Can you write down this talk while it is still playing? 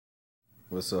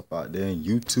What's up out there in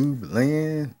YouTube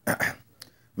land?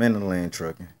 Man of the land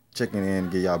trucking. Checking in,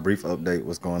 give y'all a brief update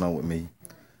what's going on with me.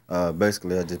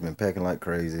 Basically, I just been packing like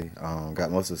crazy.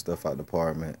 Got most of the stuff out the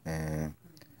apartment, and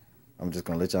I'm just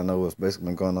gonna let y'all know what's basically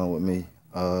been going on with me.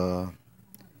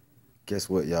 Guess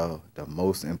what, y'all? The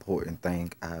most important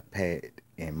thing I packed,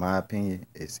 in my opinion,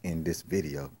 is in this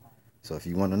video. So if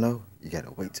you want to know, you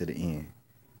gotta wait to the end.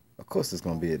 Of course, it's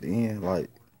gonna be at the end. Like,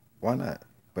 why not?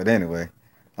 But anyway,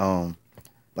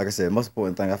 like I said, most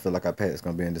important thing I feel like I packed is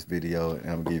gonna be in this video, and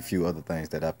I'm gonna give you a few other things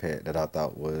that I packed that I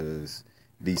thought was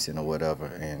decent or whatever,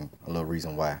 and a little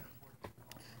reason why.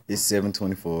 It's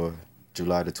 7/24,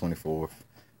 July the 24th.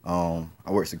 I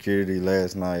worked security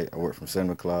last night. I worked from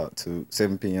 7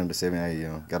 p.m. to 7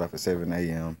 a.m. Got off at 7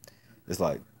 a.m. It's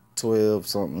like 12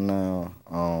 something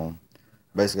now.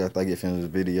 Basically, after I get finished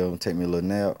this video, take me a little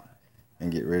nap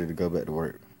and get ready to go back to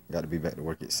work. Got to be back to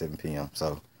work at 7 p.m.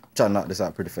 So try to knock this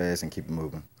out pretty fast and keep it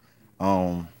moving.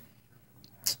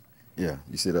 Yeah,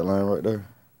 you see that line right there?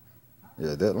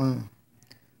 Yeah, that line.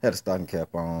 Had a stocking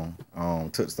cap on.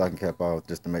 Took the stocking cap off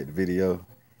just to make the video,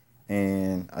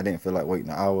 and I didn't feel like waiting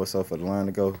an hour or so for the line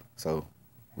to go, so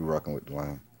we rocking with the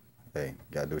line. Hey,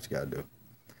 gotta do what you gotta do.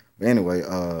 But anyway,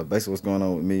 basically what's going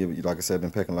on with me, like I said, I've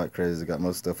been packing like crazy. Got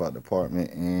most stuff out the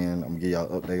apartment, and I'm gonna give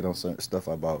y'all an update on certain stuff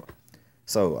I bought.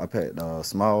 So I packed a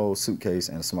small suitcase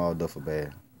and a small duffel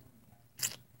bag.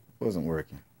 Wasn't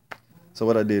working. So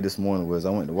what I did this morning was I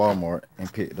went to Walmart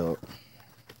and picked up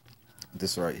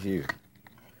this right here,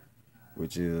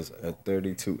 which is a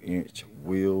 32-inch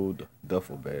wheeled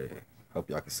duffel bag. Hope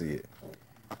y'all can see it.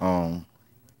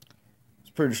 It's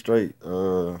pretty straight.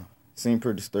 Seemed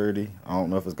pretty sturdy. I don't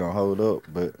know if it's gonna hold up,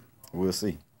 but we'll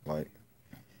see. Like,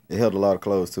 it held a lot of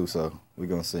clothes too, so we're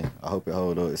gonna see. I hope it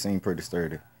hold up. It seemed pretty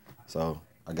sturdy, so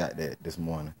I got that this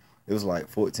morning. It was like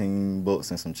 14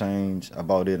 bucks and some change. I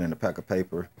bought it in a pack of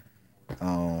paper.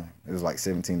 It was like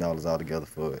 $17 altogether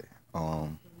for it.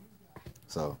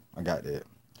 So I got that.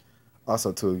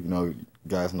 Also too, you know, you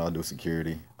guys know I do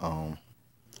security. I'm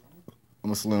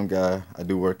a slim guy. I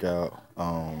do work out,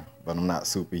 but I'm not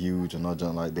super huge or no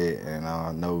junk like that. And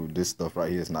I know this stuff right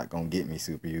here is not gonna get me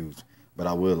super huge, but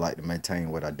I would like to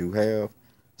maintain what I do have.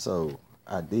 So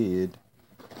I did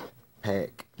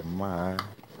pack my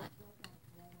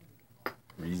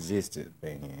resistance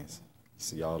bands.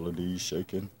 See all of these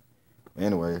shaking?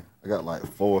 Anyway, I got like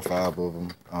 4 or 5 of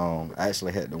them. I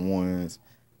actually had the ones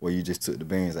where you just took the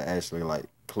bands and actually like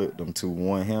clipped them to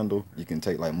one handle. You can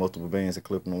take like multiple bands and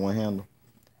clip them to one handle.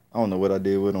 I don't know what I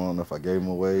did with them. I don't know if I gave them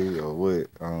away or what.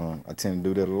 I tend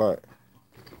to do that a lot.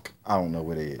 I don't know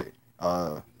what they did.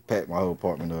 Packed my whole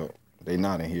apartment up. They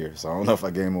not in here, so I don't know if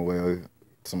I gave them away.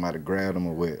 Somebody grabbed them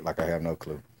or what. Like, I have no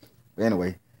clue. But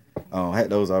anyway, had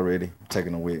those already.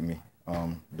 Taking them with me.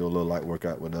 Do a little light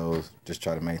workout with those. Just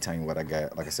try to maintain what I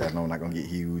got. Like I said, I know I'm not gonna get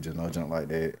huge or no junk like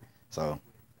that. So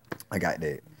I got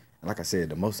that. And like I said,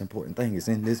 the most important thing is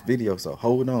in this video. So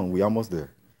hold on, we almost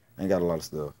there. Ain't got a lot of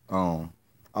stuff.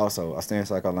 Also, I stay in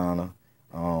South Carolina.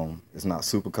 It's not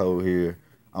super cold here.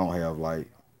 I don't have like,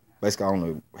 basically I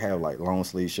only have like long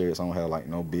sleeve shirts. I don't have like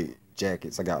no big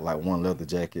jackets. I got like one leather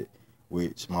jacket,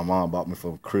 which my mom bought me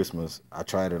for Christmas. I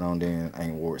tried it on then, I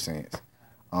ain't wore it since.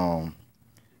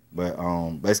 But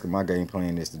basically my game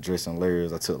plan is to dress in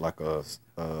layers. I took like a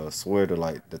sweater,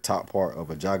 like the top part of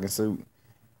a jogging suit.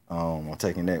 I'm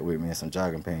taking that with me and some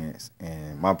jogging pants.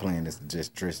 And my plan is to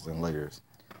just dress in layers.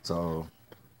 So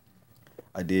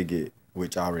I did get,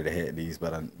 which I already had these,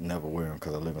 but I never wear them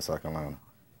because I live in South Carolina.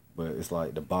 But it's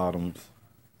like the bottoms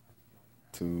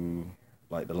to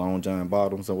like the long john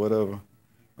bottoms or whatever.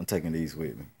 I'm taking these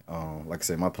with me. Like I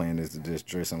said, my plan is to just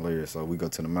dress in layers. So we go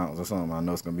to the mountains or something, I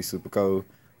know it's gonna be super cold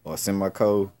or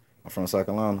semi-cold. I'm from South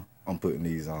Carolina. I'm putting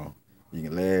these on. You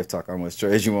can laugh, talk how much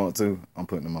trash you want to. I'm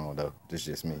putting them on though. This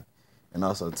just me. And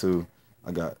also too,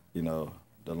 I got, you know,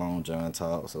 the long john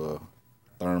tops or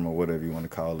thermal, whatever you want to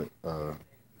call it. But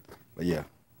yeah,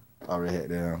 I already had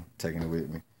them, taking it with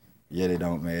me. Yeah, they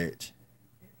don't match.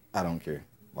 I don't care.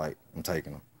 Like, I'm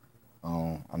taking them.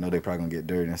 I know they probably gonna get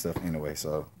dirty and stuff anyway,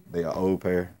 so they are old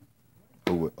pair.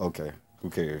 Okay,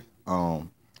 who cares?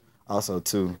 Also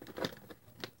too,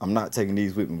 I'm not taking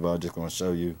these with me, but I'm just gonna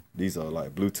show you. These are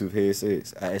like Bluetooth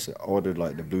headsets. I actually ordered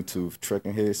like the Bluetooth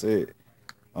trekking headset.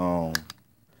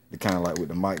 The kind of like with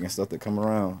the mic and stuff that come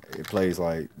around. It plays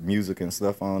like music and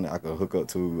stuff on it. I could hook up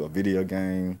to a video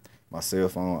game, my cell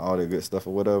phone, all that good stuff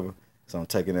or whatever. So I'm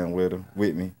taking them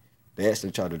with me. They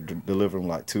actually tried to deliver them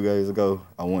like 2 days ago.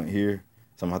 I wasn't here,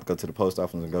 so I'm gonna have to go to the post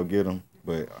office and go get them.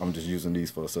 But I'm just using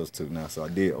these for a substitute now. So I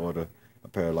did order a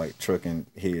pair of like trucking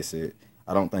headset.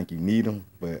 I don't think you need them,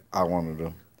 but I wanted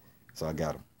them, so I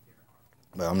got them.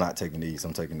 But I'm not taking these.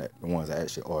 I'm taking the ones I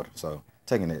actually ordered. So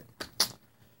taking it.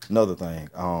 Another thing,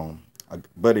 a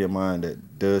buddy of mine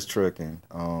that does trucking,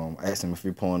 I asked him a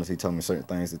few pointers. He told me certain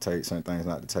things to take, certain things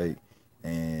not to take,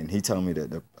 and he told me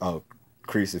that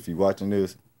Chris, if you watching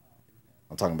this,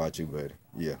 I'm talking about you, buddy.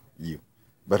 Yeah, you.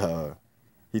 But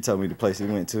he told me the place he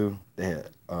went to, they had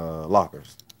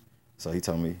lockers. So he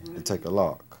told me to take a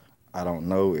lock. I don't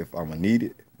know if I'm gonna need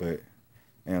it, but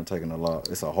I am taking a lock.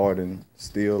 It's a hardened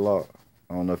steel lock.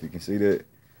 I don't know if you can see that,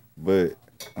 but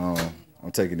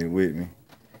I'm taking it with me.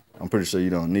 I'm pretty sure you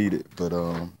don't need it, but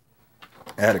I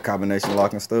had a combination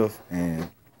lock and stuff, and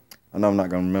I know I'm not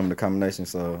gonna remember the combination,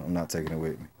 so I'm not taking it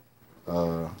with me.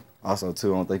 Also,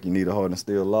 too, I don't think you need a hardened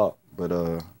steel lock, but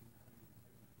you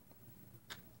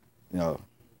know,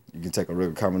 you can take a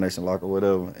regular combination lock or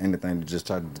whatever, anything to just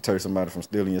try to deter somebody from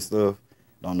stealing your stuff.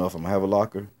 Don't know if I'm gonna have a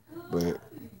locker, but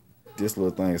this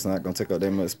little thing is not gonna take up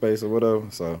that much space or whatever,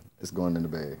 so it's going in the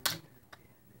bag.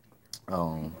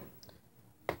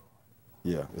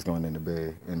 Yeah, it's going in the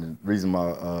bag. And the reason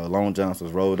my Long Johns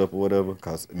was rolled up or whatever,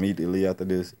 because immediately after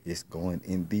this, it's going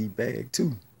in the bag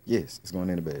too. Yes, it's going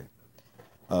in the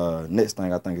bag. Next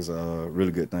thing I think is a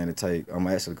really good thing to take. I'm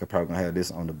actually probably gonna have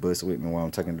this on the bus with me while I'm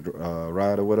taking the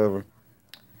ride or whatever.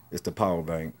 It's the power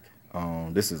bank.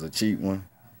 This is a cheap one.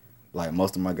 Like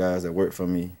most of my guys that work for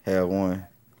me have one.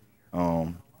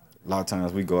 A lot of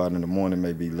times we go out in the morning,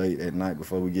 maybe late at night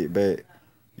before we get back.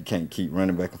 You can't keep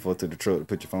running back and forth to the truck to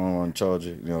put your phone on the charger.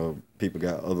 You know, people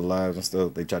got other lives and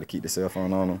stuff. They try to keep the cell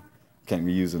phone on them. Can't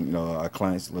be using, our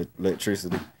clients'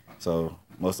 electricity. So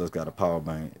most of us got a power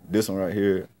bank. This one right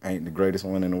here ain't the greatest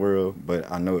one in the world, but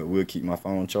I know it will keep my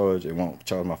phone charged. It won't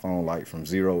charge my phone like from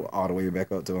 0 all the way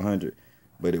back up to 100,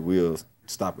 but it will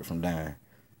stop it from dying.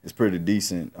 It's pretty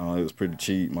decent. It was pretty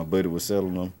cheap. My buddy was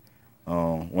selling them.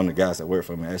 One of the guys that worked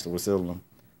for me actually was selling them.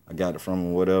 I got it from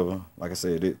him, whatever. Like I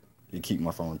said, it keep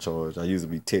my phone charged. I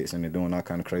usually be texting and doing all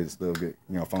kind of crazy stuff, get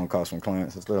phone calls from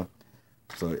clients and stuff.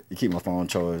 So it keep my phone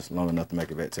charged long enough to make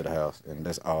it back to the house, and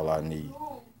that's all I need.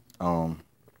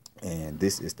 And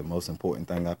this is the most important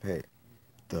thing I packed.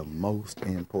 The most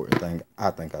important thing I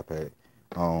think I packed.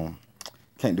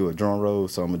 Can't do a drum roll,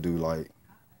 so I'm gonna do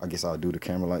I guess I'll do the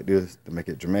camera like this to make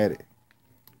it dramatic.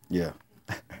 Yeah.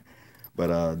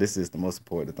 But this is the most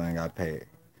important thing I packed.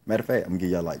 Matter of fact, I'm gonna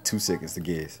give y'all like 2 seconds to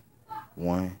guess.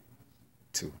 1,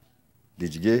 2.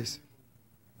 Did you guess?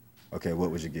 Okay, what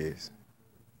was your guess?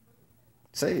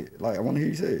 Say it. I want to hear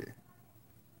you say it.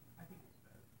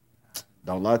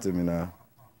 Don't lie to me now.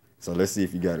 So let's see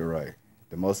if you got it right.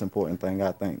 The most important thing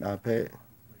I think I packed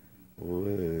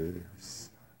was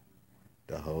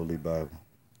the Holy Bible.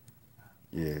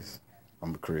 Yes,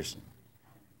 I'm a Christian.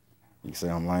 You can say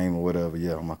I'm lame or whatever.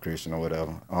 Yeah, I'm a Christian or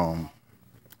whatever.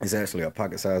 It's actually a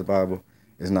pocket-sized Bible.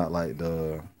 It's not like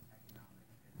the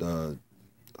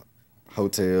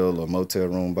hotel or motel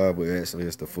room Bible. It actually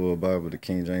is the full Bible, the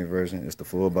King James Version. It's the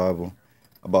full Bible.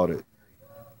 I bought it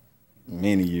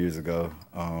many years ago.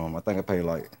 I think I paid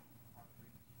like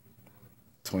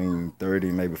between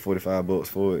 30, maybe $45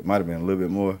 for it. Might have been a little bit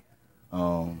more.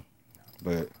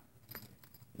 But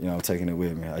I'm taking it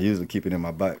with me. I usually keep it in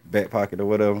my back pocket or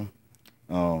whatever.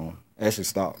 Actually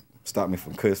stopped me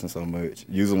from cussing so much.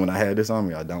 Usually when I had this on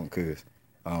me, I don't cuss.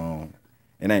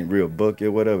 It ain't real bulky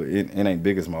or whatever. It ain't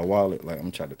big as my wallet. Like,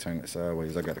 I'm trying to turn it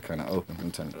sideways. I got it kind of open. I'm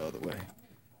turning it the other way.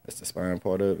 That's the spine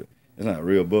part of it. It's not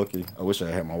real bulky. I wish I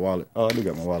had my wallet. Oh, I do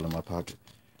got my wallet in my pocket.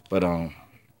 But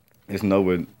it's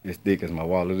nowhere as thick as my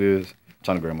wallet is. I'm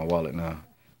trying to grab my wallet now.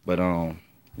 But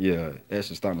yeah, that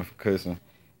should stop me from cussing.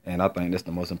 And I think that's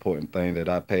the most important thing that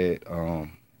I paid.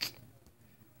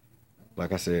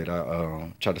 Like I said,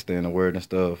 I try to stay in the word and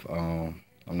stuff.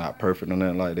 I'm not perfect or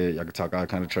nothing like that. Y'all can talk all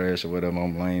kind of trash or whatever.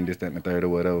 I'm lame, this, that, and the third or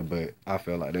whatever. But I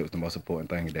felt like that was the most important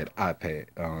thing that I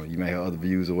packed. You may have other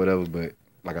views or whatever, but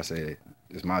like I said,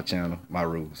 it's my channel, my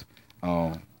rules.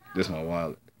 This is my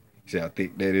wallet. See how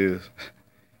thick that is?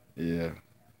 Yeah.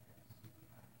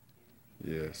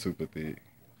 Yeah, super thick.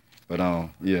 But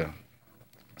yeah.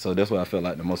 So that's what I felt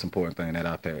like the most important thing that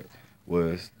I packed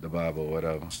was the Bible or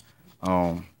whatever.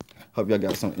 Hope y'all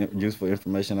got some useful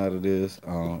information out of this.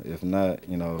 If not,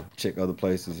 check other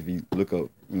places. If you look up,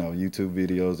 YouTube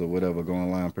videos or whatever, go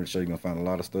online. I'm pretty sure you're going to find a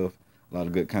lot of stuff, a lot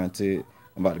of good content.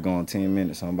 I'm about to go on 10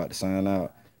 minutes, so I'm about to sign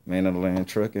out. Man of the Land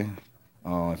Trucking.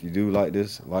 If you do like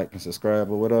this, like and subscribe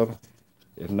or whatever.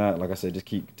 If not, like I said, just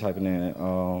keep typing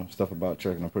in stuff about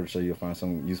trucking. I'm pretty sure you'll find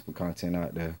some useful content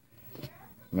out there.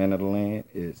 Man of the Land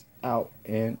is out,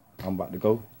 and I'm about to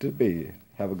go to bed.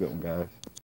 Have a good one, guys.